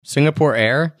Singapore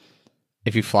Air,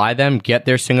 if you fly them, get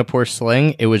their Singapore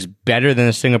sling. It was better than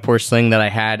the Singapore sling that I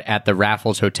had at the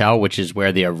Raffles Hotel, which is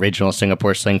where the original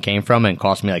Singapore sling came from and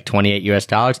cost me like $28 US.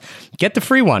 Get the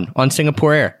free one on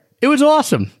Singapore Air. It was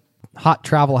awesome. Hot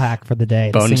travel hack for the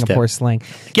day, the Singapore sling.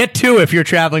 Get two if you're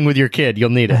traveling with your kid. You'll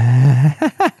need it.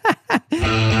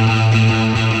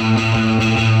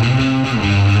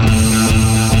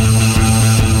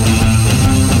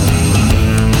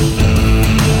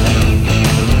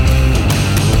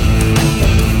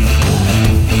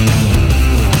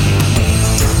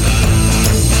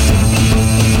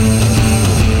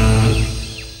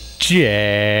 Jay,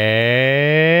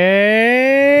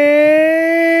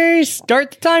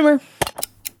 start the timer.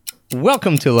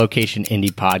 Welcome to Location Indie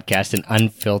Podcast, an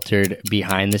unfiltered,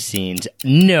 behind the scenes,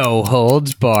 no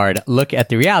holds barred look at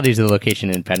the realities of the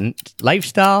location independent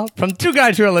lifestyle from two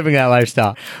guys who are living that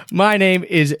lifestyle. My name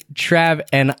is Trav,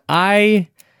 and I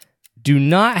do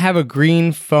not have a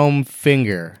green foam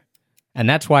finger, and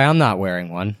that's why I'm not wearing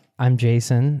one. I'm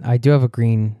Jason. I do have a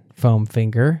green foam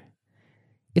finger.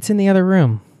 It's in the other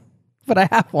room, but I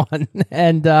have one.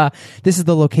 And this is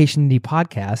the Location Indie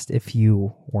Podcast, if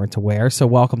you weren't aware. So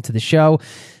welcome to the show.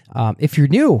 If you're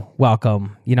new,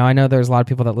 welcome. You know, I know there's a lot of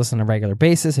people that listen on a regular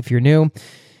basis. If you're new,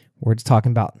 we're just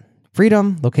talking about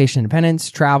freedom, location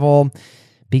independence, travel,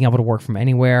 being able to work from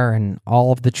anywhere, and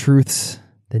all of the truths,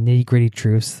 the nitty-gritty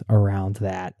truths around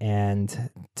that. And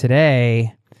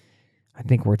today, I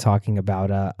think we're talking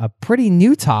about a pretty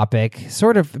new topic,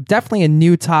 sort of definitely a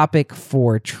new topic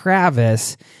for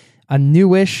Travis, a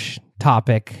newish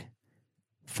topic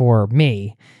for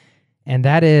me, and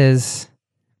that is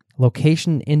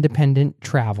location-independent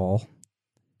travel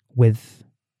with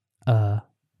a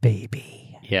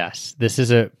baby. Yes, this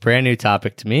is a brand new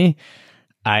topic to me.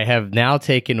 I have now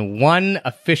taken one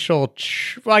official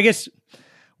trip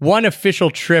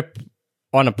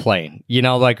on a plane. You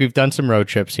know, like we've done some road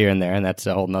trips here and there, and that's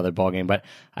a whole nother ballgame. But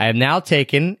I have now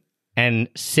taken and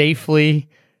safely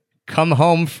come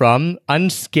home from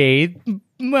unscathed,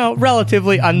 well,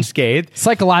 relatively unscathed.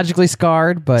 Psychologically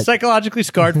scarred,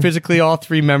 physically, all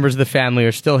three members of the family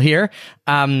are still here.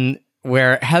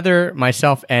 Where Heather,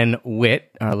 myself, and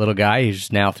Whit, our little guy,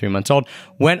 who's now 3 months old,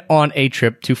 went on a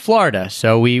trip to Florida.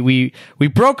 So we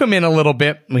broke them in a little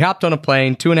bit. We hopped on a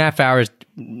plane, 2.5 hours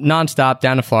nonstop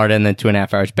down to Florida, and then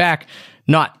 2.5 hours back.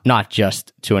 Not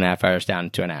just 2.5 hours down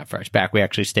and 2.5 hours back. We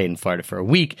actually stayed in Florida for a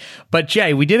week. But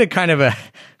Jay, we did a kind of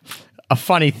a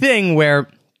funny thing where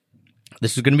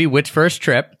this was going to be Whit's first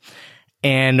trip,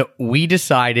 and we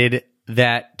decided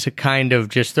that to kind of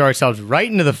just throw ourselves right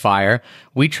into the fire,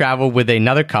 we traveled with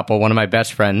another couple, one of my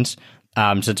best friends,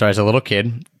 since I was a little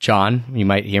kid, John. You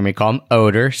might hear me call him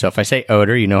Odor. So if I say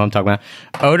Odor, you know who I'm talking about.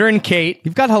 Odor and Kate.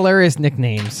 You've got hilarious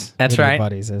nicknames. That's right.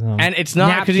 Buddies. And it's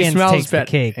not because he smells bad.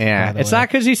 Cake, yeah, it's not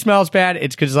because he smells bad.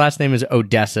 It's because his last name is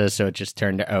Odessa, so it just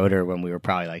turned to Odor when we were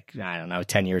probably like, I don't know,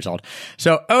 10 years old.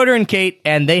 So Odor and Kate,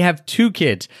 and they have two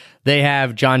kids. They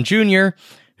have John Jr.,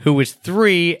 who is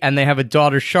 3, and they have a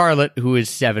daughter, Charlotte, who is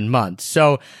 7 months.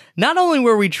 So not only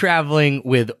were we traveling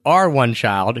with our one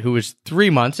child, who was 3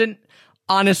 months, and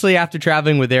honestly, after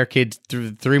traveling with their kids,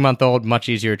 through the 3-month-old, much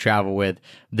easier to travel with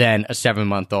than a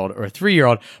 7-month-old or a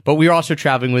 3-year-old, but we were also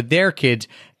traveling with their kids,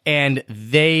 and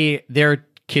their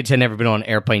kids had never been on an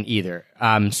airplane either.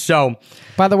 So,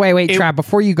 by the way, wait, Trav,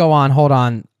 before you go on, hold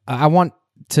on. I want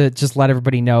to just let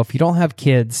everybody know, if you don't have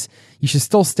kids, you should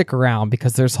still stick around,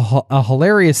 because there's a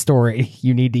hilarious story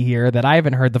you need to hear that I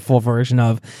haven't heard the full version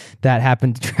of that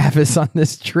happened to Travis on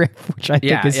this trip, which I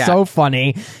think is so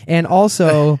funny. And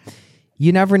also,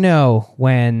 you never know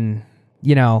when,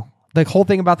 you know, the whole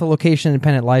thing about the location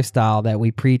independent lifestyle that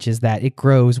we preach is that it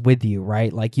grows with you,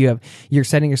 right? Like you're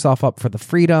setting yourself up for the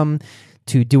freedom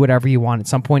to do whatever you want. At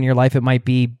some point in your life, it might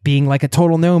be being like a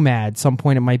total nomad. Some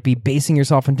point it might be basing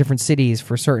yourself in different cities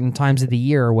for certain times of the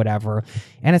year or whatever.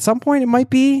 And at some point it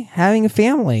might be having a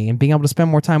family and being able to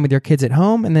spend more time with your kids at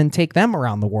home and then take them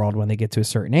around the world when they get to a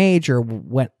certain age, or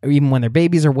even when they're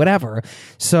babies or whatever.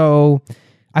 So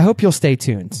I hope you'll stay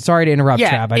tuned. Sorry to interrupt,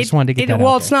 Trav. I just wanted to get that out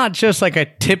Well, there. It's not just like a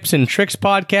tips and tricks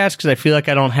podcast, because I feel like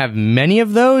I don't have many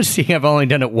of those. See, I've only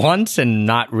done it once and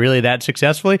not really that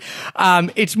successfully.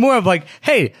 It's more of like,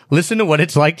 hey, listen to what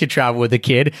it's like to travel with a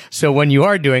kid. So when you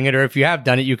are doing it, or if you have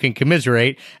done it, you can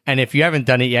commiserate. And if you haven't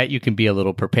done it yet, you can be a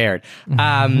little prepared.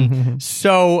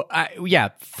 So,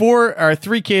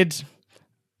 3 kids,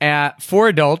 4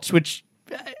 adults, which,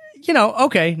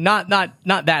 okay, not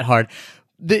that hard.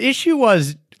 The issue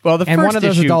was, the and first one of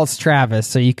those issue, adults, Travis,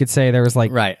 so you could say there was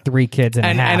like 3 kids and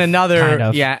a half, and another, kind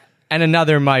of. and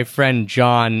another, my friend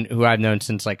John, who I've known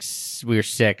since like we were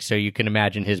 6, so you can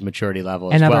imagine his maturity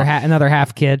level as well. Another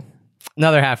half kid.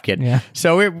 Another half kid. Yeah.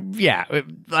 So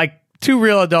like 2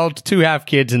 real adults, 2 half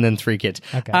kids, and then 3 kids.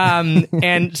 Okay.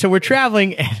 And so we're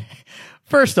traveling. And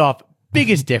first off,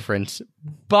 biggest difference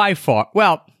by far.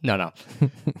 Well, no.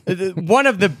 One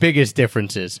of the biggest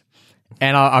differences,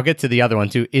 and I'll get to the other one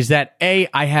too, is that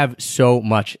I have so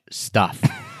much stuff.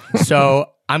 So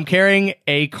I'm carrying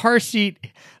a car seat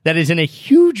that is in a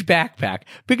huge backpack,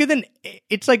 because then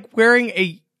it's like wearing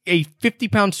a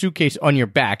 50-pound suitcase on your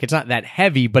back. It's not that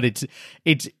heavy, but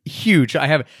it's huge. I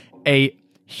have a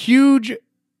huge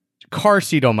car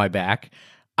seat on my back.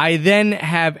 I then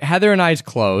have Heather and I's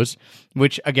clothes,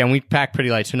 which again, we pack pretty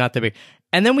light, so not that big.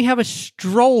 And then we have a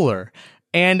stroller,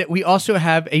 and we also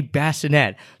have a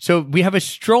bassinet. So we have a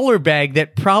stroller bag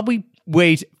that probably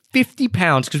weighs 50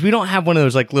 pounds, because we don't have one of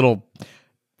those like little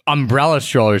umbrella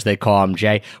strollers, they call them,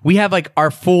 Jay. We have like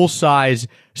our full-size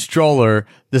stroller,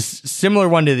 this similar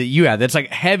one to that you have. That's like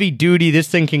heavy duty. This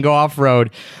thing can go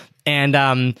off-road.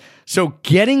 And so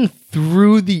getting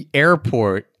through the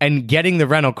airport and getting the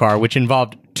rental car, which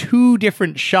involved 2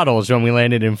 different shuttles when we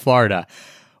landed in Florida,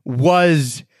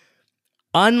 was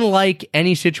unlike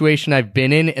any situation I've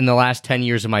been in the last 10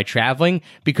 years of my traveling,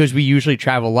 because we usually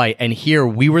travel light. And here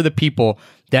we were the people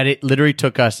that it literally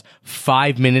took us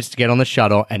 5 minutes to get on the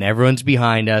shuttle, and everyone's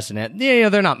behind us. And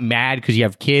they're not mad because you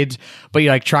have kids, but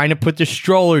you're like trying to put the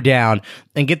stroller down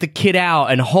and get the kid out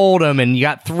and hold him, and you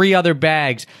got 3 other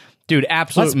bags. Dude,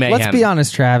 absolute mayhem. Let's be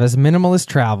honest, Trav, as minimalist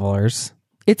travelers,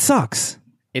 it sucks.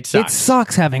 It sucks. It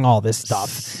sucks having all this stuff.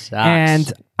 Sucks.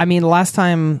 And I mean, last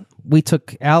time we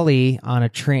took Ellie on a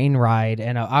train ride,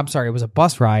 and it was a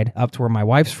bus ride up to where my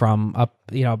wife's from, up,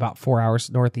 about 4 hours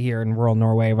north of here in rural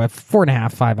Norway, about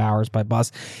 4.5, 5 hours by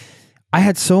bus. I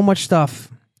had so much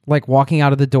stuff, like walking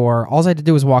out of the door. All I had to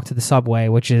do was walk to the subway,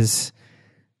 which is,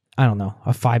 I don't know,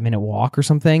 a 5-minute walk or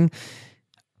something.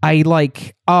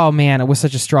 Oh man, it was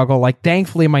such a struggle. Like,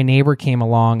 thankfully my neighbor came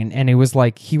along, and it was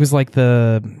like, he was like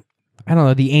the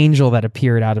angel that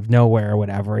appeared out of nowhere or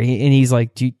whatever. And he's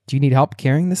like, do you need help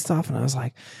carrying this stuff? And I was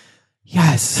like,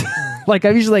 yes. Like,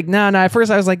 I'm usually like, no. At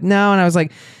first I was like, no. And I was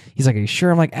like, he's like, are you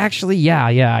sure? I'm like, actually, yeah,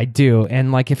 I do.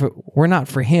 And like, if it were not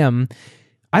for him,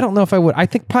 I don't know if I would. I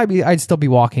think probably I'd still be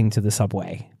walking to the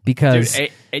subway, because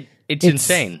dude, it's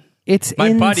insane. It's my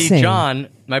insane.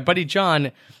 My buddy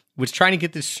John was trying to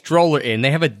get this stroller in.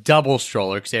 They have a double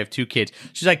stroller because they have 2 kids.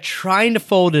 She's like trying to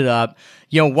fold it up,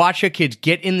 watch her kids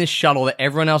get in this shuttle that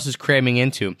everyone else is cramming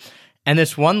into. And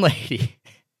this one lady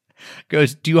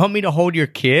goes, do you want me to hold your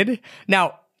kid?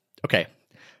 Now, okay,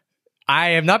 I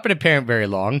have not been a parent very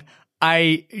long.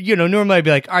 Normally I'd be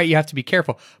like, all right, you have to be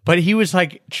careful. But he was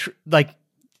like,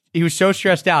 he was so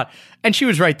stressed out. And she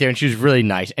was right there, and she was really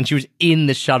nice. And she was in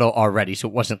the shuttle already, so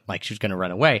it wasn't like she was going to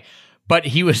run away. But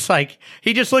he was like,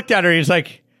 he just looked at her, and he was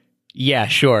like, yeah,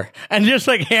 sure. And just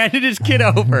like handed his kid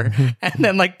over, and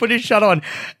then like put his shuttle on.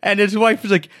 And his wife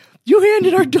was like, you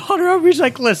handed our daughter over? He's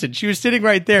like, listen, she was sitting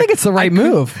right there. I think it's the right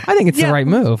move. The right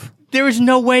move. There was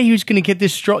no way he was going to get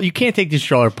this stroller. You can't take this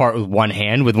stroller apart with one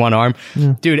hand, with one arm.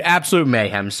 Yeah. Dude, absolute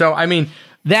mayhem. So, I mean,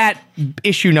 that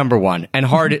issue number 1, and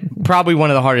probably one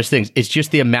of the hardest things, is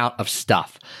just the amount of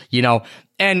stuff,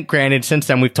 And granted, since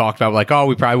then we've talked about like, oh,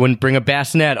 we probably wouldn't bring a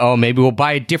bassinet. Oh, maybe we'll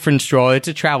buy a different stroller. It's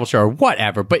a travel stroller,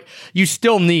 whatever. But you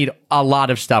still need a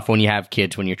lot of stuff when you have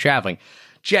kids, when you're traveling.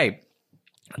 Jay,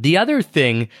 the other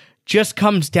thing just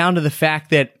comes down to the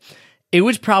fact that it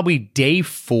was probably day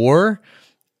 4,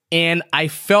 and I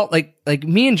felt like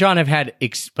me and John have had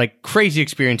crazy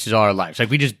experiences all our lives.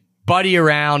 Like, we just buddy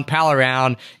around, pal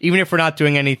around, even if we're not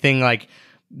doing anything like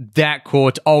that cool,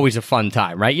 it's always a fun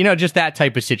time, right? Just that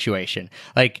type of situation.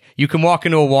 Like, you can walk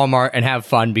into a Walmart and have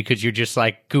fun because you're just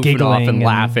like goofing giggling off and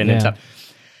laughing and stuff.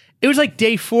 It was like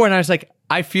day 4, and I was like,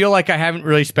 I feel like I haven't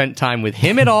really spent time with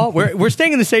him at all. We're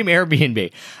staying in the same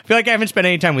Airbnb. I feel like I haven't spent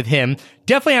any time with him.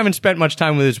 Definitely haven't spent much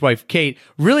time with his wife, Kate.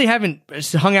 Really haven't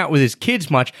hung out with his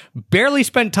kids much. Barely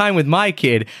spent time with my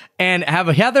kid. And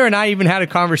Heather and I even had a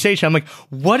conversation. I'm like,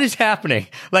 what is happening?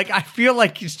 Like, I feel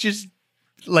like it's just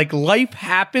like life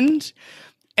happens,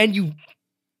 and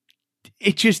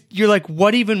you're like,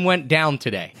 what even went down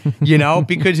today?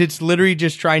 Because it's literally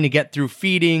just trying to get through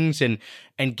feedings and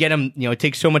get them, it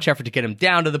takes so much effort to get them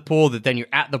down to the pool that then you're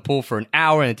at the pool for an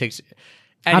hour, and it takes,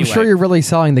 anyway. I'm sure you're really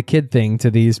selling the kid thing to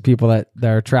these people that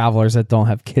are travelers that don't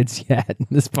have kids yet in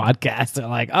this podcast. They're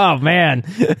like, oh man.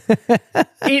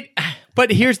 But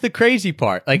here's the crazy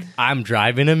part. Like, I'm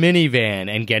driving a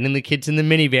minivan, and getting the kids in the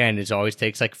minivan always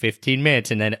takes like 15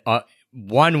 minutes, and then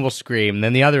one will scream, and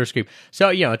then the other will scream. So,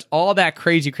 it's all that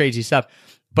crazy stuff.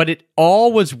 but it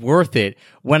all was worth it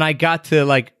when I got to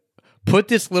like put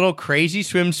this little crazy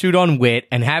swimsuit on Whit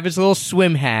and have his little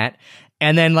swim hat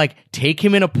and then like take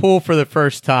him in a pool for the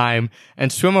first time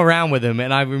and swim around with him.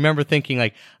 And I remember thinking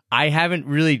like, I haven't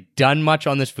really done much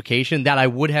on this vacation that I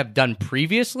would have done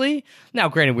previously. Now,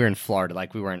 granted, we were in Florida,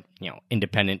 like we weren't,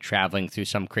 independent traveling through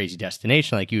some crazy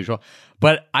destination like usual.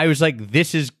 But I was like,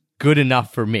 this is good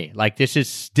enough for me. Like, this is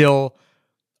still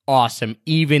awesome,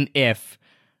 even if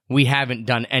we haven't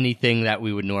done anything that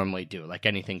we would normally do, like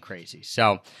anything crazy.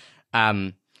 So,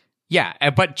 yeah,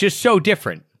 but just so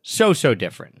different. So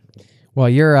different. Well,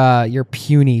 your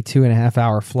puny 2.5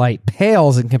 hour flight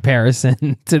pales in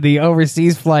comparison to the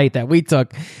overseas flight that we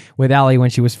took with Ellie when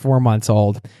she was 4 months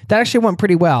old. That actually went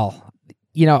pretty well.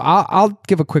 I'll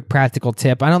give a quick practical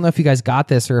tip. I don't know if you guys got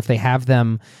this or if they have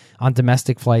them on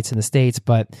domestic flights in the States,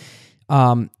 but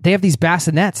they have these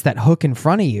bassinets that hook in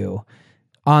front of you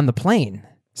on the plane.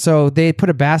 So they put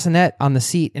a bassinet on the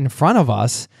seat in front of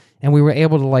us, and we were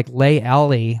able to like lay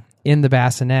Ellie in the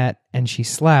bassinet, and she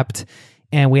slept.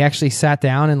 And we actually sat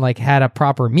down and like had a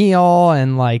proper meal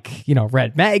and like,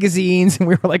 read magazines. And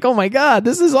we were like, oh my God,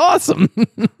 this is awesome.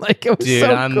 Like it was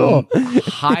I'm cool.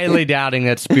 highly doubting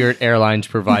that Spirit Airlines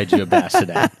provides you a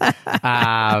bassinet.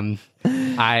 I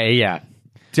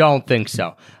don't think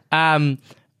so.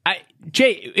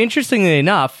 Jay, interestingly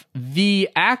enough, the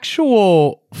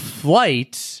actual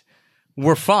flights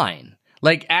were fine.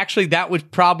 Like actually that was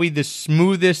probably the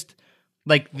smoothest.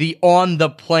 Like the on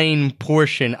the plane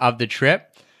portion of the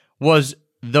trip was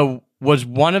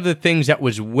one of the things that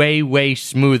was way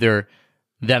smoother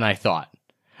than I thought.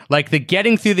 Like the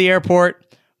getting through the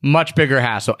airport, much bigger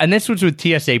hassle. And this was with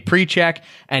TSA pre-check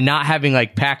and not having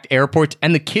like packed airports.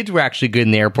 And the kids were actually good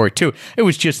in the airport too. It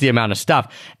was just the amount of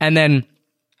stuff. And then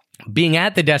being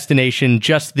at the destination,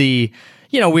 just we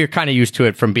were kind of used to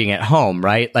it from being at home,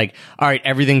 right? Like, all right,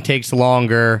 everything takes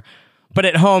longer. But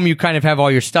at home, you kind of have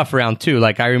all your stuff around too.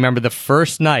 Like I remember the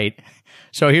first night.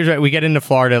 So here's what we get into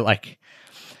Florida at like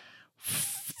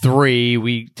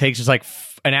 3. Takes us like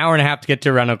an hour and a half to get to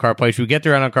a rental car place. We get to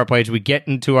a rental car place. We get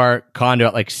into our condo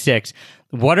at like 6.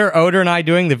 What are Oder and I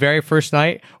doing the very first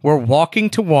night? We're walking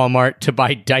to Walmart to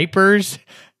buy diapers,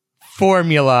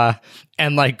 formula,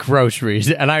 and like groceries.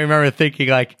 And I remember thinking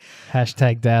like,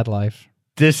 #dad life.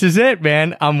 This is it,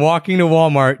 man. I'm walking to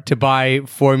Walmart to buy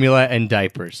formula and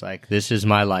diapers. Like, this is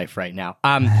my life right now.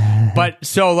 But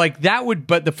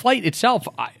the flight itself,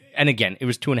 and again, it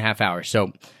was 2.5 hours.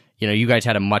 So, you guys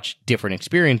had a much different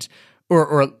experience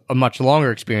or a much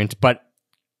longer experience. But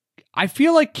I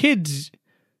feel like kids,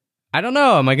 I don't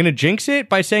know. Am I going to jinx it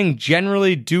by saying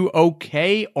generally do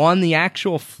okay on the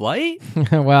actual flight?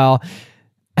 Well,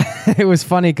 it was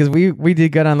funny because we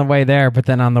did good on the way there, but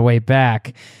then on the way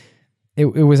back, it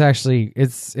was actually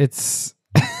it's it's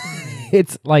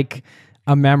like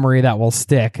a memory that will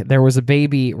stick. There was a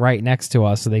baby right next to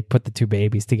us, so they put the two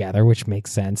babies together, which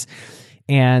makes sense.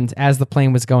 And as the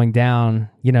plane was going down,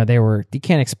 you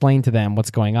can't explain to them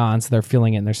what's going on, so they're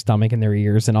feeling it in their stomach and their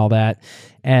ears and all that.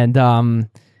 And the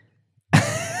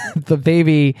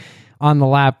baby on the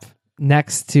lap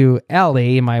next to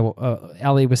Ellie,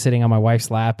 Ellie was sitting on my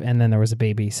wife's lap, and then there was a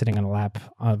baby sitting on the lap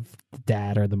of the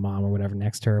dad or the mom or whatever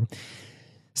next to her.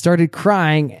 Started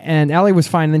crying, and Ellie was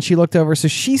fine. And then she looked over, so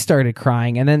she started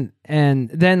crying, and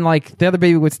then like the other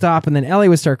baby would stop, and then Ellie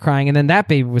would start crying, and then that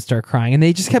baby would start crying, and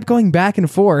they just kept going back and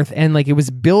forth, and like it was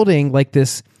building like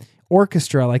this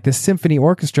orchestra, like this symphony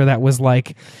orchestra that was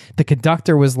like the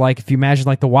conductor was like, if you imagine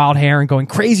like the wild hare and going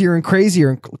crazier and crazier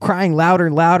and crying louder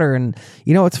and louder. And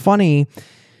it's funny,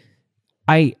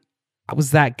 I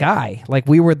was that guy. Like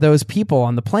we were those people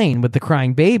on the plane with the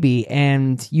crying baby,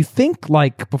 and you think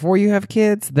like before you have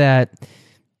kids that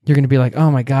you're going to be like, oh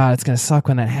my God, it's going to suck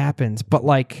when that happens. But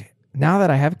like now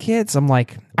that I have kids, I'm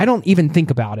like, I don't even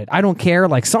think about it. I don't care.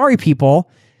 Like, sorry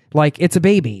people, like it's a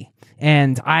baby.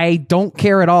 And I don't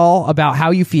care at all about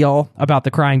how you feel about the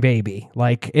crying baby.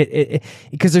 Like it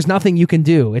because there's nothing you can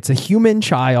do. It's a human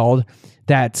child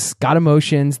that's got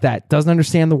emotions, that doesn't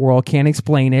understand the world, can't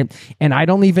explain it. And I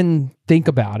don't even think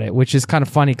about it, which is kind of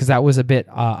funny because that was a bit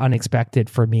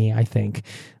unexpected for me, I think.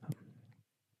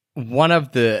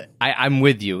 I'm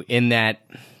with you in that.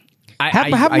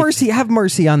 Have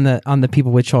mercy on the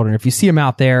people with children. If you see them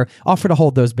out there, offer to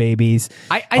hold those babies.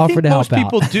 I think most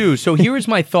people do. So here is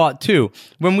my thought too.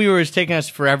 When it was taking us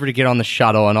forever to get on the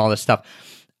shuttle and all this stuff,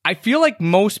 I feel like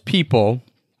most people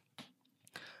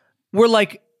were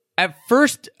like at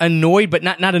first annoyed, but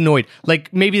not annoyed.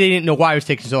 Like maybe they didn't know why it was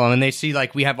taking so long, and they see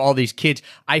like we have all these kids.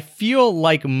 I feel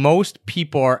like most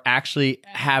people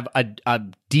have a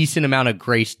decent amount of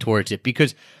grace towards it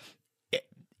because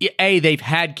they've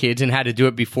had kids and had to do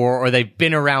it before, or they've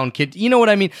been around kids. You know what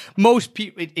I mean? Most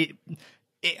people,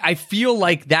 I feel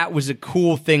like that was a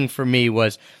cool thing for me.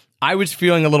 Was I was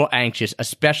feeling a little anxious,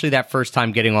 especially that first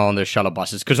time getting all on those shuttle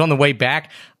buses, because on the way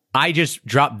back, I just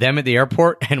dropped them at the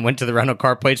airport and went to the rental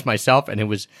car place myself, and it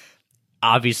was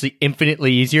obviously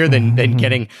infinitely easier than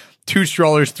getting 2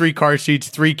 strollers, 3 car seats,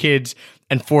 3 kids,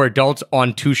 and 4 adults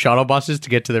on 2 shuttle buses to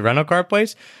get to the rental car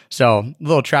place. So,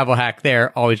 little travel hack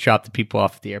there: always drop the people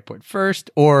off at the airport first,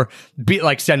 or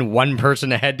send one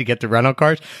person ahead to get the rental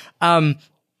cars.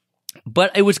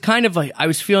 But it was kind of like, I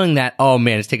was feeling that, oh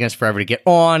man, it's taking us forever to get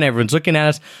on. Everyone's looking at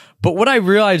us. But what I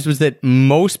realized was that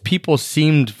most people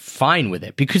seemed fine with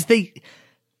it, because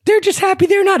they're just happy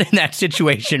they're not in that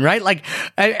situation, right? Like,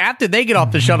 after they get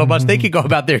off the shuttle bus, they can go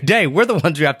about their day. We're the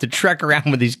ones who have to trek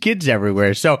around with these kids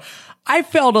everywhere. So I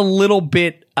felt a little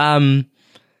bit, I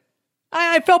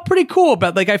felt pretty cool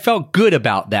about, I felt good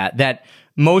about that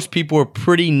most people were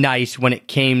pretty nice when it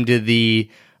came to the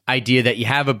idea that you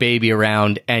have a baby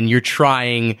around and you're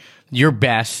trying your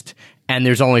best and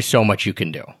there's only so much you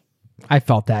can do. I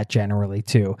felt that generally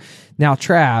too. Now,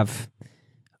 Trav,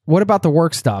 what about the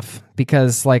work stuff?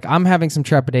 Because I'm having some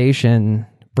trepidation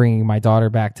bringing my daughter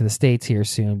back to the States here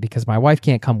soon, because my wife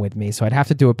can't come with me. So I'd have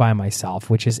to do it by myself,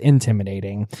 which is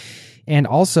intimidating. And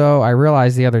also I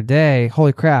realized the other day,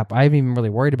 holy crap, I haven't even really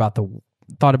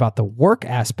thought about the work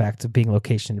aspect of being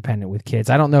location independent with kids.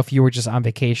 I don't know if you were just on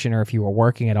vacation or if you were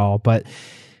working at all, but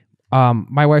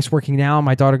my wife's working now and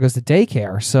my daughter goes to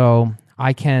daycare, so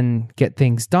I can get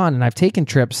things done. And I've taken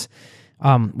trips.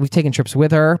 We've taken trips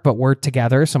with her, but we're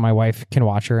together, so my wife can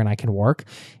watch her and I can work.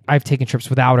 I've taken trips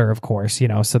without her, of course,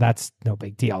 so that's no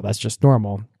big deal. That's just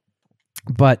normal.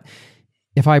 But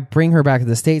if I bring her back to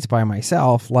the States by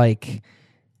myself,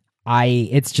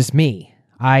 it's just me.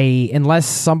 Unless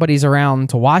somebody's around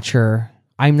to watch her,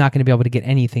 I'm not going to be able to get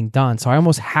anything done. So I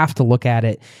almost have to look at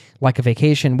it like a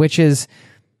vacation, which is,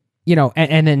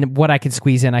 and then what I can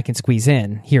squeeze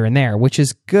in here and there, which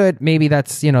is good. Maybe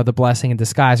that's, the blessing in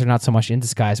disguise, or not so much in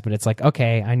disguise, but it's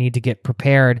okay, I need to get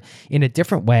prepared in a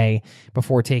different way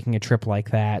before taking a trip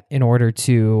like that in order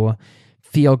to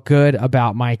feel good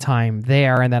about my time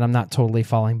there, and that I'm not totally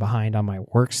falling behind on my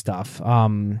work stuff.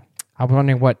 I'm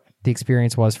wondering what the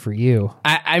experience was for you.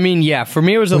 I mean, yeah, for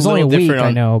me it was a little only a different. Week,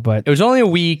 I know, but it was only a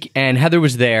week, and Heather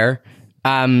was there,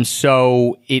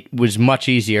 so it was much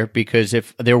easier, because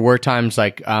if there were times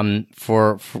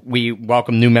we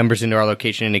welcome new members into our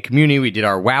location in a community, we did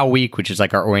our WOW week, which is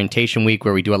our orientation week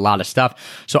where we do a lot of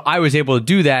stuff. So I was able to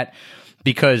do that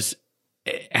because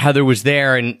Heather was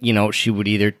there, and she would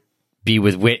either be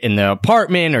with Whit in the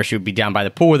apartment or she would be down by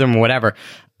the pool with him or whatever.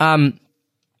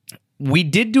 We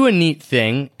did do a neat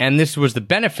thing, and this was the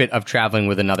benefit of traveling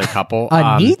with another couple.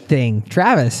 A neat thing?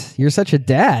 Travis, you're such a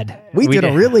dad. We did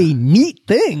a really neat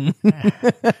thing.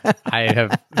 I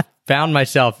have found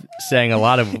myself saying a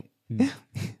lot of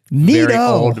very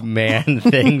old man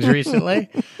things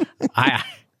recently.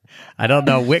 I don't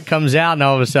know. Whit comes out, and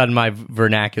all of a sudden my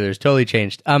vernacular has totally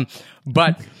changed.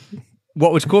 But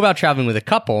what was cool about traveling with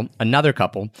another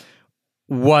couple,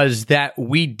 was that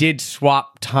we did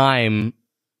swap time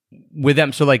with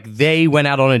them. So they went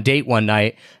out on a date one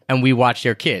night and we watched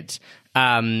their kids,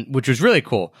 which was really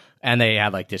cool. And they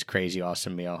had this crazy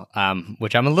awesome meal,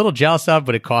 which I'm a little jealous of,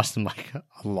 but it cost them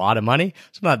a lot of money.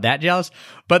 So I'm not that jealous.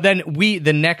 But then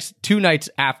the next 2 nights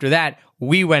after that,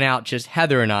 we went out, just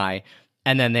Heather and I,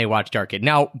 and then they watched our kid.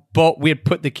 Now, we had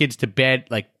put the kids to bed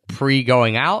pre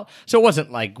going out. So it wasn't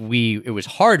it was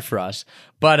hard for us,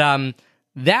 but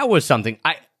that was something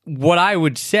what I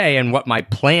would say, and what my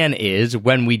plan is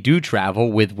when we do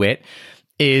travel with Whit,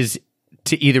 is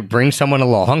to either bring someone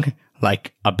along,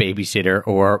 like a babysitter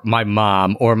or my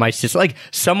mom or my sister,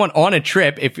 someone on a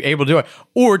trip if you're able to do it,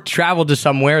 or travel to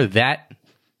somewhere that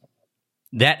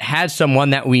has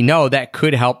someone that we know that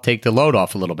could help take the load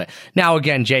off a little bit. Now,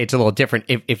 again, Jay, it's a little different.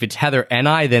 If it's Heather and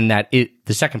I, then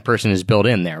the second person is built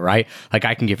in there, right? I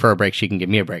can give her a break, she can give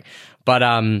me a break. But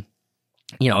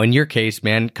in your case,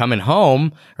 man, coming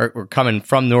home or coming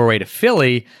from Norway to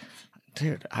Philly,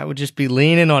 dude, I would just be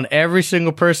leaning on every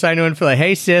single person I knew in Philly.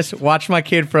 Hey, sis, watch my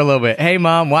kid for a little bit. Hey,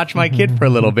 mom, watch my kid for a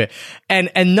little bit.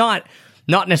 And not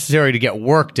necessarily to get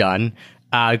work done,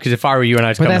 because if I were you and I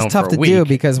was coming home for a week. But that's tough to do,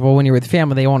 because, when you're with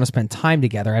family, they want to spend time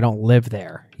together. I don't live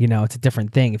there. It's a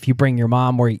different thing. If you bring your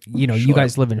mom, or, you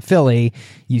guys live in Philly,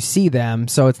 you see them.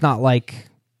 So it's not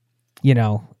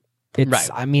It's, Right.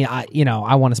 I mean,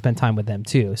 I want to spend time with them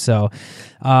too. So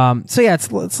yeah, it's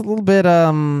a little bit,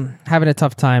 having a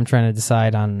tough time trying to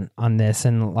decide on this.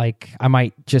 And like, I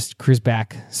might just cruise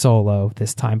back solo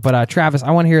this time. But, Travis,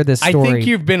 I want to hear this story. I think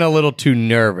you've been a little too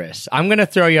nervous. I'm going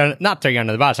to not throw you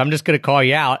under the bus. I'm just going to call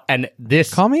you out. And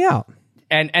call me out.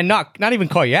 And not even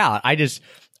call you out.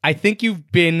 I think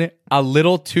you've been a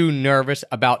little too nervous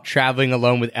about traveling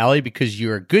alone with Ellie because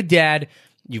you're a good dad.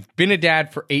 You've been a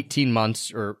dad for 18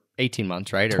 months, right?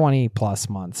 20 plus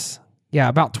months. Yeah,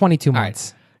 about 22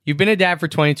 months. Right. You've been a dad for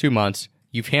 22 months.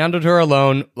 You've handled her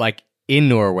alone, like in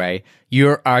Norway.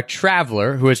 You're a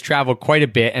traveler who has traveled quite a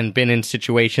bit and been in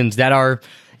situations that are,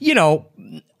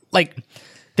 like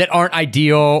that aren't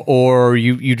ideal, or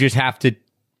you just have to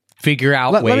figure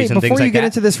out ways and things like that. Before you get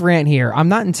into this rant here, I'm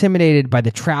not intimidated by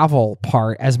the travel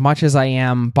part as much as I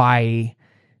am by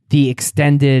the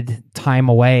extended time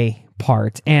away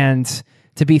part. And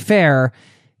to be fair,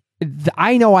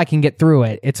 I know I can get through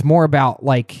it. It's more about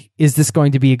like, is this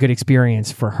going to be a good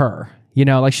experience for her?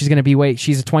 Like she's going to be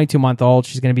she's a 22-month-old.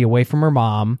 She's going to be away from her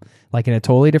mom, like in a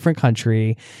totally different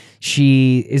country.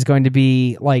 She is going to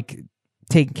be like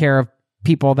taking care of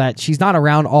people that she's not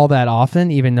around all that often,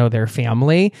 even though they're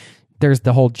family. There's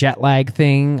the whole jet lag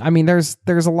thing. I mean, there's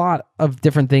a lot of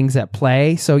different things at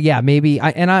play. So yeah, maybe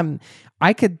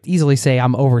I could easily say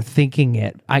I'm overthinking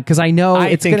it because I know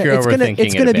it's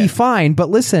gonna be fine. But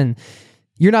listen,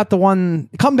 you're not the one.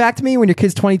 Come back to me when your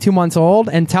kid's 22 months old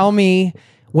and tell me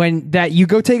when that you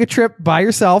go take a trip by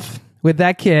yourself with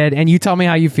that kid and you tell me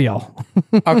how you feel.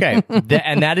 Okay.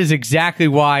 And that is exactly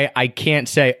why I can't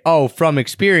say, oh, from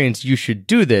experience, you should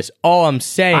do this. All I'm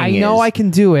saying I know I can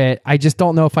do it. I just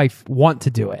don't know if I want to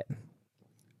do it.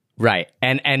 Right.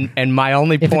 And my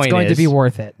only point is... if it's going to be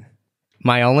worth it.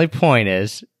 My only point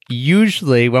is,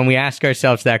 usually when we ask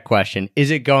ourselves that question, is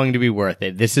it going to be worth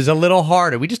it? This is a little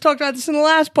harder. We just talked about this in the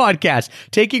last podcast,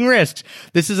 taking risks.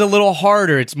 This is a little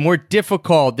harder. It's more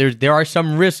difficult. There are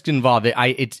some risks involved.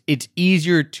 It's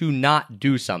easier to not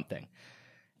do something.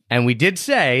 And we did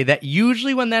say that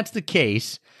usually when that's the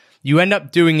case, you end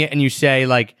up doing it and you say,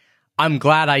 like, I'm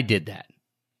glad I did that.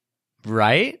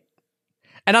 Right?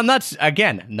 And I'm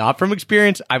not from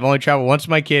experience. I've only traveled once with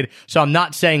my kid, so I'm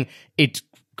not saying it's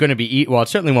going to be well, it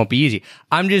certainly won't be easy.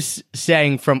 I'm just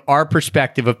saying from our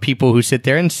perspective of people who sit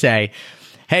there and say,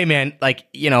 hey man, like,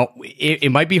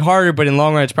 it might be harder, but in the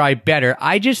long run, it's probably better.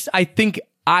 I think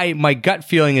my gut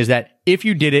feeling is that if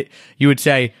you did it, you would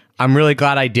say, I'm really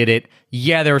glad I did it.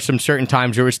 Yeah, there were some certain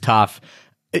times where it was tough,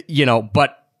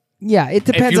 but yeah, it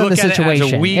depends on the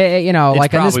situation.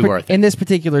 In this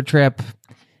particular trip,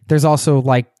 there's also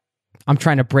like, I'm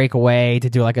trying to break away to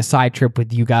do like a side trip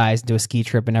with you guys, do a ski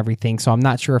trip and everything. So I'm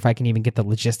not sure if I can even get the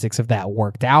logistics of that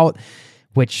worked out,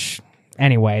 which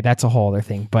anyway, that's a whole other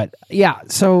thing. But yeah,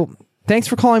 so thanks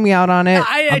for calling me out on it.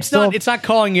 It's not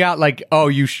calling you out like,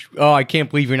 I can't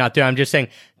believe you're not there. I'm just saying,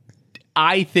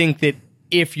 I think that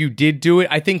if you did do it,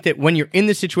 I think that when you're in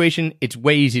the situation, it's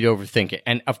way easy to overthink it.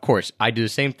 And of course, I do the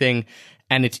same thing.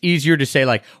 And it's easier to say,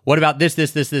 like, what about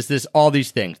this, all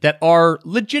these things that are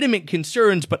legitimate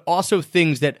concerns, but also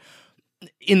things that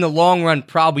in the long run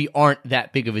probably aren't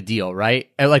that big of a deal,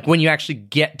 right? And like when you actually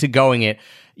get to going it,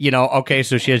 okay,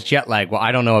 so she has jet lag. Well,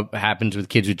 I don't know what happens with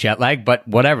kids with jet lag, but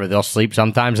whatever. They'll sleep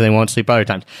sometimes and they won't sleep other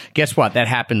times. Guess what? That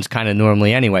happens kind of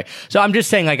normally anyway. So I'm just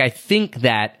saying, like, I think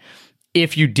that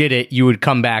if you did it, you would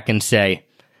come back and say,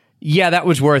 yeah, that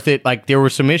was worth it. Like there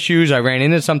were some issues. I ran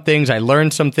into some things. I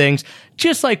learned some things.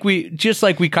 Just like we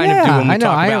kind of do when we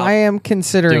talk about. I am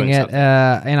considering it,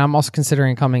 and I'm also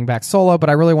considering coming back solo. But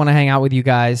I really want to hang out with you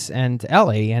guys and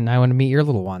Ellie, and I want to meet your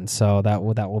little one. So that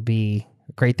will be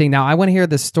a great thing. Now I want to hear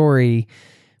this story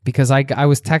because I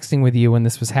was texting with you when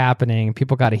this was happening.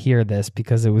 People got to hear this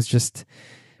because it was just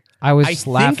I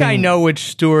think I know which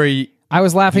story. I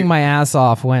was laughing my ass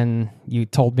off when you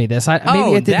told me this. Maybe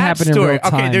it didn't happen in real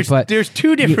time. Okay, there's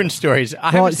two different stories.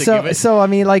 So I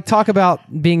mean, like, talk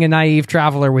about being a naive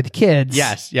traveler with kids.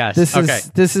 Yes.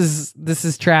 This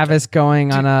is Travis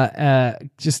going on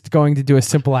just going to do a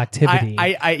simple activity.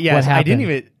 I didn't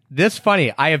even. This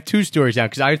funny. I have two stories now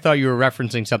because I thought you were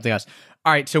referencing something else.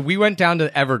 All right, so we went down to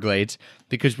the Everglades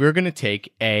because we were going to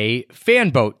take a fan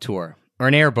boat tour. Or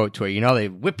an airboat tour. They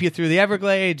whip you through the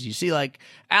Everglades. You see like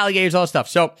alligators, all that stuff.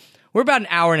 So we're about an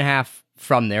hour and a half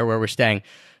from there where we're staying.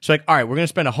 So like, all right, we're going to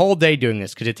spend a whole day doing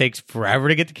this because it takes forever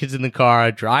to get the kids in the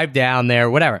car, drive down there,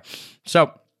 whatever.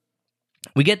 So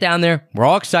we get down there. We're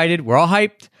all excited. We're all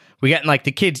hyped. We're getting like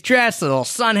the kids dressed, the little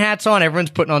sun hats on.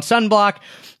 Everyone's putting on sunblock.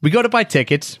 We go to buy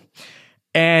tickets.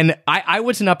 And I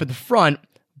wasn't up at the front,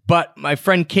 but my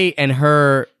friend Kate and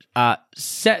her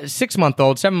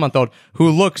 6-month-old, 7-month-old, who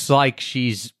looks like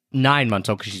she's 9 months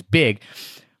old because she's big,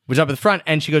 was up at the front,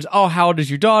 and she goes, "Oh, how old is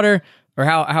your daughter?" Or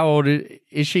how old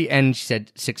is she? And she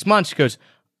said 6 months. She goes,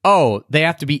 "Oh, they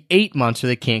have to be 8 months or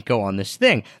they can't go on this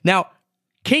thing." Now,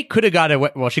 Kate could have got away.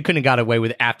 Well, she couldn't have got away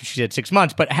with it after she said 6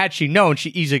 months, but had she known, she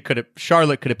easily could have.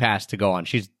 Charlotte could have passed to go on.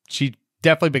 She's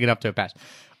definitely big enough to have passed.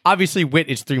 Obviously, Whit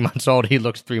is 3 months old. He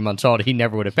looks 3 months old. He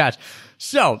never would have passed.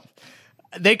 So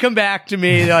they come back to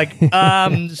me. They're like,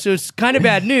 "So it's kind of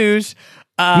bad news."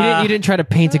 You didn't try to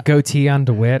paint a goatee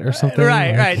onto Whit or something,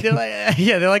 right? They're like,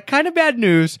 they're like, kind of bad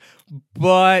news,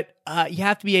 but you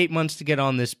have to be 8 months to get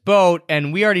on this boat,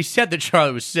 and we already said that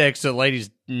Charlotte was 6, so the lady's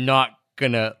not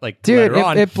gonna let her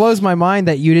on. It blows my mind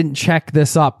that you didn't check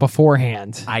this up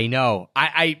beforehand. I know.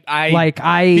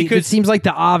 Because it seems like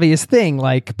the obvious thing,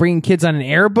 like bringing kids on an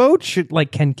airboat.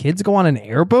 Can kids go on an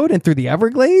airboat and through the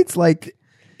Everglades?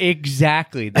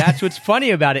 Exactly. That's what's funny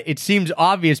about it. It seems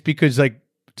obvious because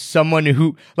someone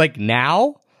who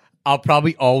now I'll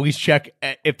probably always check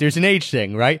if there's an age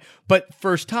thing, right? But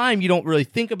first time you don't really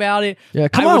think about it. Yeah,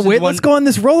 come on, Whit, let's go on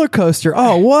this roller coaster.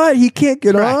 Oh, what? He can't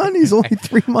get on? He's only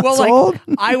 3 months old?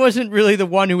 I wasn't really the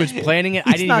one who was planning it.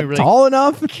 I didn't even really tall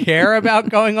enough. care about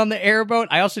going on the airboat.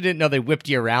 I also didn't know they whipped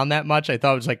you around that much. I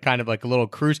thought it was kind of like a little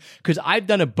cruise, because I've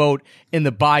done a boat in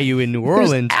the bayou in New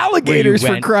Orleans. There's alligators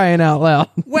for crying out loud.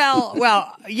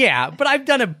 Well, yeah, but I've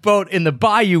done a boat in the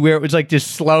bayou where it was like this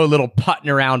slow little putting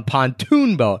around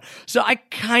pontoon boat. So I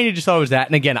kind of just thought it was that.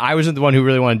 And again, I wasn't the one who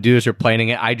really wanted to do this or planning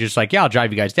it. I just I'll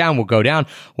drive you guys down. We'll go down,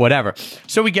 whatever.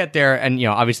 So we get there, and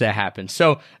obviously that happens.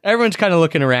 So everyone's kind of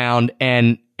looking around,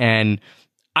 and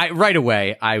I right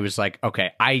away I was like,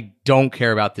 okay, I don't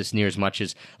care about this near as much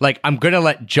as I'm gonna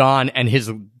let John and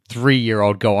his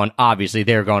 3-year-old go on. Obviously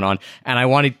they're going on, and I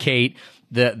wanted Kate,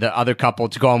 the other couple,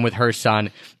 to go on with her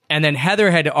son. And then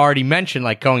Heather had already mentioned,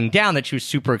 going down, that she was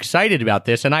super excited about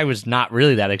this, and I was not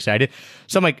really that excited.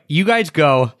 So I'm like, you guys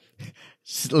go,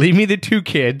 leave me the 2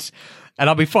 kids, and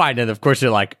I'll be fine. And of course they're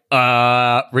like,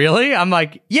 really? I'm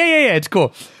like, yeah, it's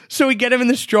cool. So we get him in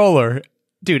the stroller.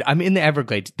 Dude, I'm in the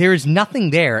Everglades. There is nothing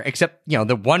there except,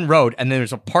 the one road, and then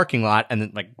there's a parking lot, and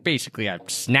then basically a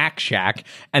snack shack,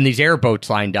 and these airboats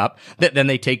lined up that then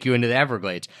they take you into the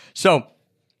Everglades. So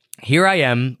here I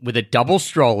am with a double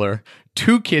stroller,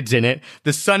 2 kids in it,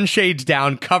 the sunshades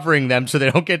down, covering them so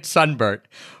they don't get sunburnt,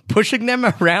 pushing them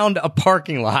around a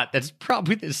parking lot that's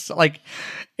probably this,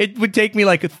 it would take me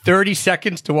 30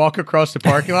 seconds to walk across the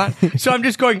parking lot. So I'm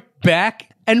just going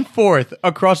back and forth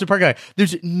across the parking lot.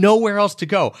 There's nowhere else to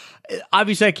go.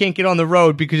 Obviously, I can't get on the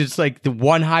road because it's the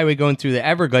one highway going through the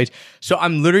Everglades. So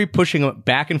I'm literally pushing them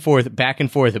back and forth, back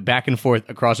and forth, back and forth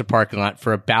across a parking lot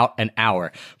for about an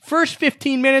hour. First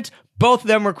 15 minutes, both of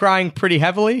them were crying pretty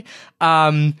heavily.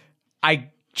 I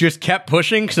just kept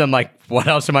pushing because I'm like, what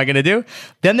else am I going to do?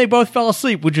 Then they both fell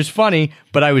asleep, which is funny,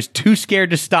 but I was too scared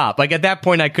to stop. At that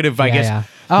point, I could have, I guess.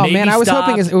 Oh, man, I was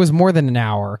hoping it was more than an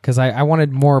hour because I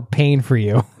wanted more pain for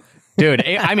you. Dude,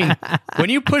 I mean, when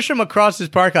you push them across this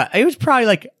parking lot, it was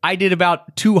probably I did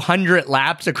about 200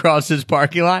 laps across this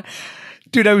parking lot.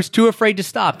 Dude, I was too afraid to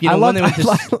stop. I love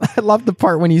the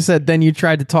part when you said then you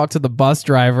tried to talk to the bus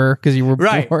driver because you were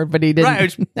bored, but he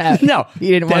didn't. No, he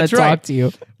didn't want to talk to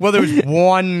you. Well, there was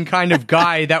one kind of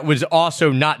guy that was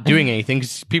also not doing anything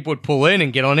because people would pull in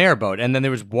and get on an airboat. And then there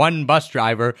was one bus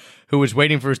driver who was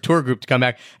waiting for his tour group to come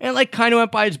back and kind of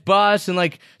went by his bus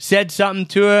and said something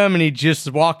to him, and he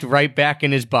just walked right back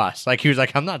in his bus. He was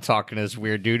like, I'm not talking to this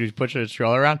weird dude who's pushing a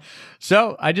stroller around.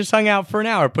 So I just hung out for an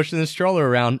hour pushing the stroller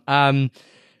around.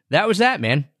 That was that,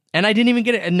 man. And I didn't even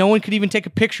get it. And no one could even take a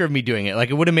picture of me doing it.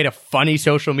 It would have made a funny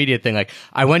social media thing.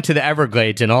 I went to the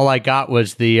Everglades and all I got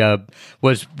was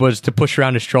was to push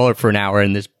around a stroller for an hour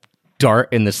in this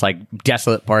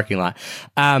desolate parking lot.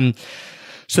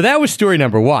 So that was story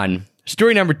number 1.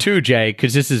 Story number 2, Jay,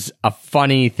 because this is a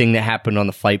funny thing that happened on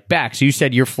the flight back. So you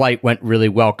said your flight went really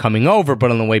well coming over,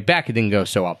 but on the way back, it didn't go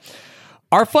so well.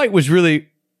 Our flight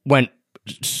went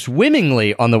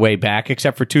swimmingly on the way back,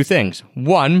 except for 2 things.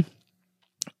 One,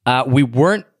 we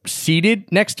weren't seated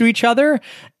next to each other.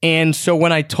 And so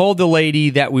when I told the lady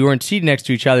that we weren't seated next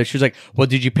to each other, she was like, well,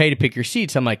 did you pay to pick your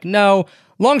seats? I'm like, no.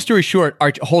 Long story short,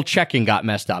 our whole check-in got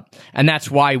messed up. And that's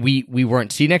why we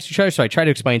weren't seated next to each other. So I tried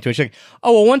to explain to her. She's like,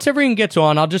 oh, well, once everyone gets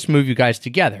on, I'll just move you guys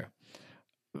together.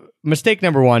 Mistake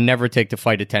number 1, never take the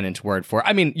flight attendant's word for it.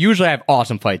 I mean, usually I have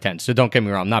awesome flight attendants, so don't get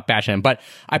me wrong, I'm not bashing them, but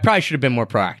I probably should have been more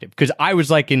proactive because I was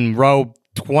in row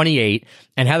 28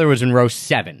 and Heather was in row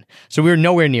 7. So we were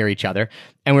nowhere near each other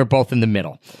and we were both in the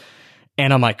middle.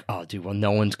 And I'm like, oh, dude, well,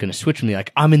 no one's going to switch me.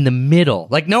 I'm in the middle.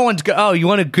 No one's oh, you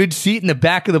want a good seat in the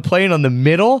back of the plane on the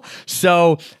middle?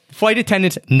 So Flight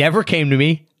attendants never came to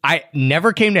me. I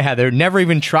never came to Heather, never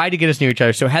even tried to get us near each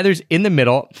other. So Heather's in the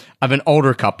middle of an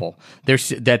older couple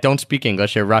that don't speak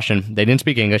English. They're Russian. They didn't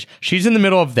speak English. She's in the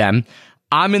middle of them.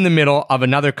 I'm in the middle of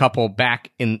another couple back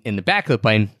in the back of the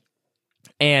plane.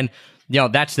 And,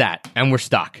 that's that. And we're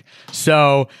stuck.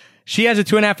 So she has a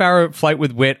 2.5-hour flight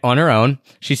with Whit on her own.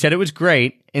 She said it was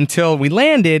great until we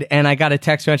landed, and I got a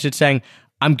text message saying,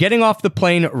 I'm getting off the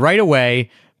plane right away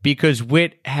because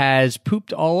Whit has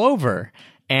pooped all over.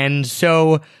 And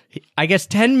so I guess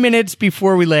 10 minutes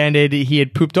before we landed, he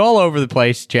had pooped all over the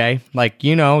place, Jay. Like,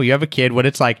 you have a kid, what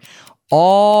it's like,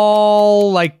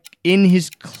 all like in his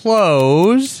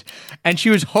clothes. And she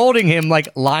was holding him like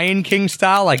Lion King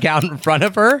style, like out in front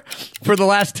of her for the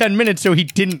last 10 minutes so he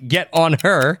didn't get on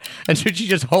her. And so she's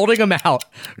just holding him out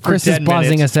for Chris 10 is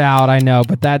buzzing minutes. us out, I know,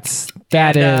 but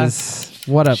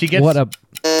what a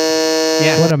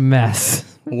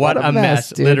mess. What a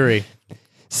mess, dude. literally.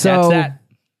 So, that's that.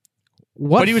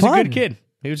 But he was fun. a good kid.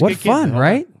 He was a what good kid. fun,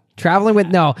 right? Traveling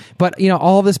with but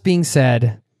all this being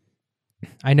said,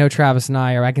 I know Travis and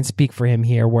I can speak for him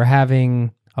here. We're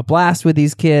having a blast with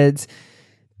these kids.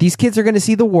 These kids are going to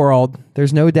see the world.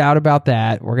 There's no doubt about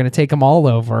that. We're going to take them all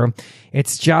over.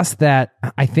 It's just that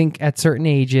I think at certain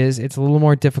ages, it's a little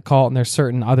more difficult, and there's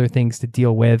certain other things to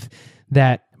deal with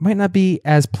that might not be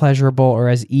as pleasurable or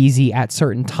as easy at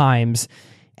certain times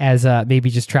as maybe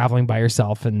just traveling by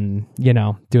yourself and,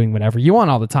 doing whatever you want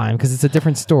all the time, because it's a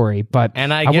different story.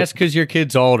 And I guess because your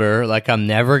kid's older, like, I'm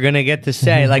never going to get to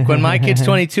say, like, when my kid's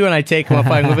 22 and I take him up,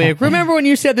 I'm going to be like, remember when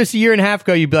you said this a year and a half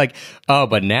ago? You'd be like, oh,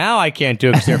 but now I can't do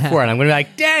it because they're 4. And I'm going to be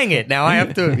like, dang it, now I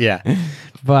have to. Yeah.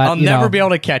 But I'll never be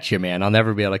able to catch you, man. I'll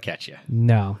never be able to catch you.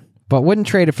 No. But wouldn't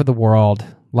trade it for the world.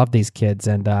 Love these kids,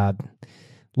 and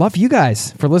love you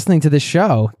guys for listening to this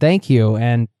show. Thank you.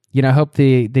 And, I hope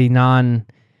the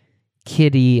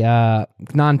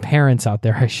non-parents out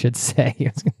there, I should say.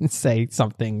 I was going to say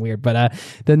something weird, but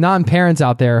the non-parents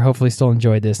out there hopefully still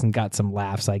enjoyed this and got some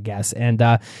laughs, I guess. And,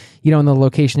 in the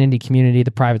Location Indie community,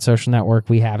 the private social network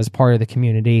we have as part of the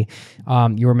community,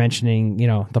 you were mentioning,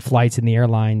 the flights and the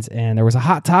airlines, and there was a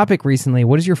hot topic recently.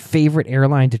 What is your favorite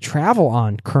airline to travel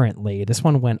on currently? This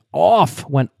one went off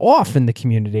in the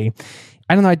community.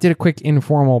 I don't know, I did a quick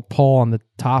informal poll on the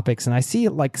topics, and I see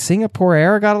like Singapore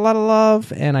Air got a lot of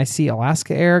love, and I see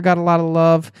Alaska Air got a lot of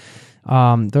love.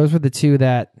 Those were the two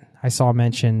that I saw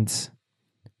mentioned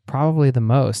probably the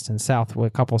most, and a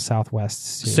couple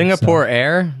Southwests too. Singapore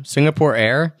Air,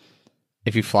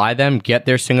 if you fly them, get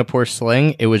their Singapore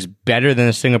Sling. It was better than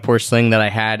the Singapore Sling that I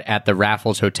had at the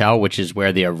Raffles Hotel, which is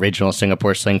where the original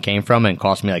Singapore Sling came from, and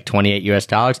cost me like $28 US.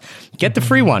 Get the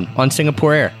free one on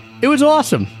Singapore Air. It was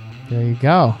awesome. There you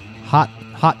go. Hot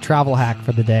travel hack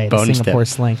for the day. Bonus the Singapore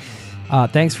tip. Sling.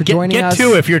 Thanks for joining us. Get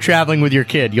 2 if you're traveling with your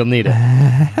kid. You'll need it.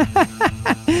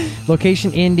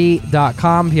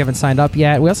 LocationIndie.com if you haven't signed up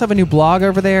yet. We also have a new blog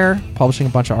over there, publishing a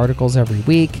bunch of articles every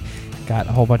week. Got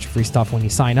a whole bunch of free stuff when you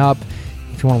sign up.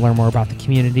 If you want to learn more about the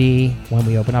community, when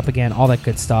we open up again, all that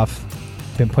good stuff.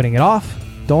 Been putting it off.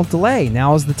 Don't delay.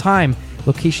 Now is the time.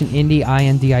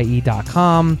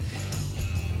 LocationIndie.com.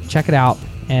 Check it out.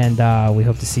 And we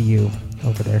hope to see you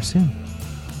over there soon.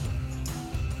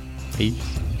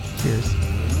 Peace. Cheers.